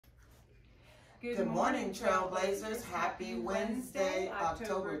Good morning, Trailblazers. Happy Wednesday,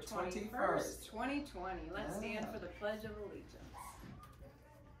 October 21st, 2020. Let's stand for the Pledge of Allegiance.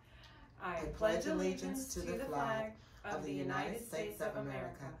 I pledge allegiance to the flag of the United States of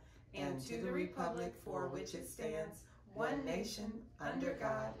America and to the republic for which it stands, one nation, under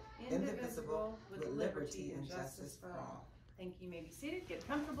God, indivisible, with liberty and justice for all. Thank you. You may be seated. Get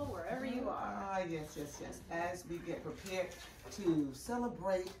comfortable wherever you are. Yes. As we get prepared to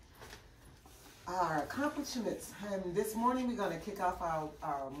celebrate our accomplishments, and this morning we're going to kick off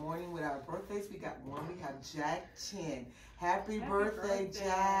our morning with our birthdays. We got one. We have Jack Chin. Happy birthday,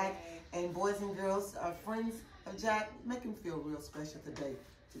 Jack. And boys and girls, friends of Jack, make him feel real special today.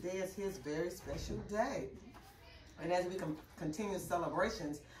 Today is his very special day. And as we continue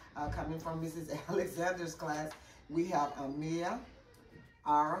celebrations coming from Mrs. Alexander's class, we have Amia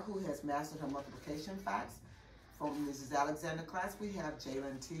Ara, who has mastered her multiplication facts. From Mrs. Alexander class, we have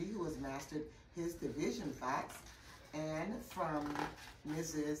Jalen T, who has mastered his division facts. And from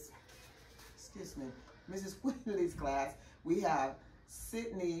Mrs. Whitley's class, we have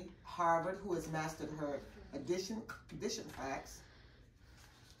Sydney Harvard, who has mastered her addition facts.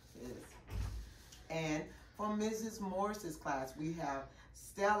 Yes. And from Mrs. Morris's class, we have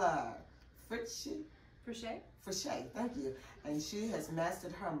Stella Frichet, thank you. And she has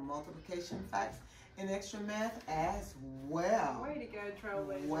mastered her multiplication facts in extra math as well. Way to go,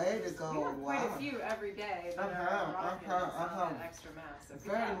 Trailblazers. Way to go. We have quite a few every day that are rocking that extra math. So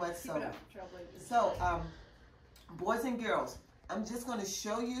very much so. Keep it up, Trailblazers. So, boys and girls, I'm just going to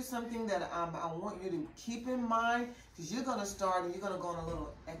show you something that I want you to keep in mind, because you're going to start and you're going to go on a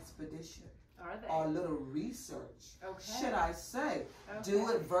little expedition. Are they? Or a little research, okay, should I say. Okay. Do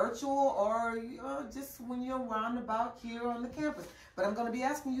it virtual or just when you're roundabout here on the campus. But I'm going to be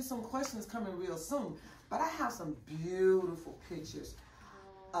asking you some questions coming real soon. But I have some beautiful pictures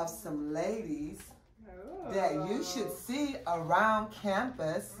of some ladies that you should see around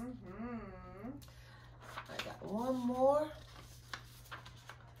campus. I got one more.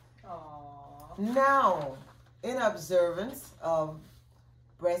 Aww. Now, in observance of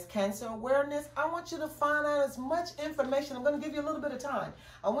Breast Cancer Awareness, I want you to find out as much information. I'm going to give you a little bit of time.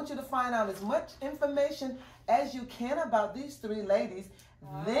 I want you to find out as much information as you can about these three ladies.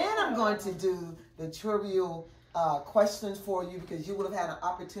 Wow. Then I'm going to do the trivial questions for you, because you would have had an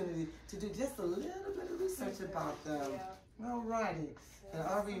opportunity to do just a little bit of research about them. Yeah. All righty. And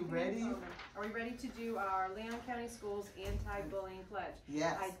are we ready? Are we ready to do our Leon County Schools Anti-Bullying Pledge?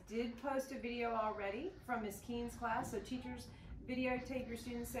 Yes. I did post a video already from Ms. Keene's class, so teachers, videotape your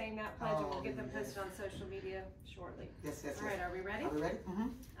students saying that pledge, and we'll get them posted on social media shortly. Yes. All right, are we ready? Are we ready?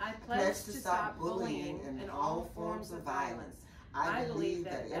 I pledge to stop bullying and all forms of violence. I believe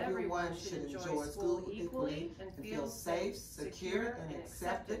that everyone should enjoy school equally and feel safe, secure, and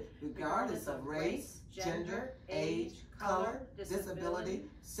accepted, regardless of race, gender, age, color, disability,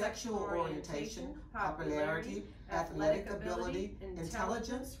 sexual orientation, popularity, athletic ability,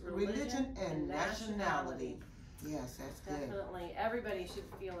 intelligence, religion, and nationality. Yes, that's good. Definitely. Everybody should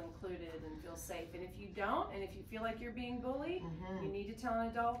feel included and feel safe. And if you don't, and if you feel like you're being bullied, you need to tell an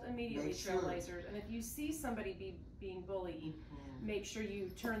adult immediately, Trailblazers. And if you see somebody being bullied, make sure you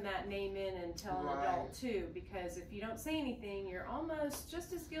turn that name in and tell an adult too, because if you don't say anything, you're almost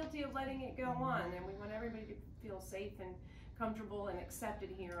just as guilty of letting it go on. And we want everybody to feel safe and comfortable and accepted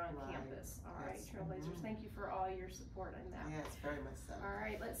here on campus. All right, Trailblazers, thank you for all your support on that. Yes, very much so. All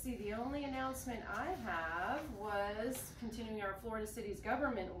right, let's see. The only announcement I have was continuing our Florida Cities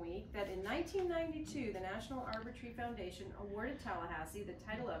Government Week, that in 1992, the National Arbor Tree Foundation awarded Tallahassee the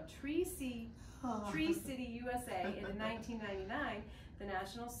title of Tree City USA, and in 1999, the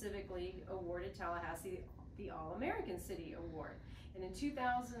National Civic League awarded Tallahassee the All-American City Award. And in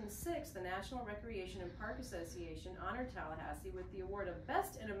 2006, the National Recreation and Park Association honored Tallahassee with the award of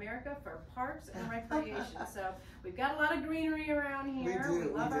Best in America for Parks and Recreation. So we've got a lot of greenery around here. We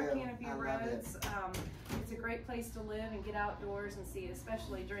love our canopy roads. It's a great place to live and get outdoors and see,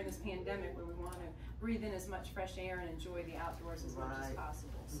 especially during this pandemic where we want to breathe in as much fresh air and enjoy the outdoors as much as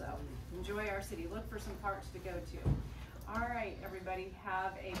possible. So enjoy our city. Look for some parks to go to. All right, everybody,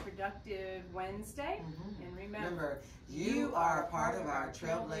 have a productive Wednesday. And remember, you are a part of our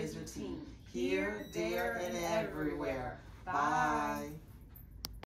Trailblazer team, here, there, and everywhere. Bye.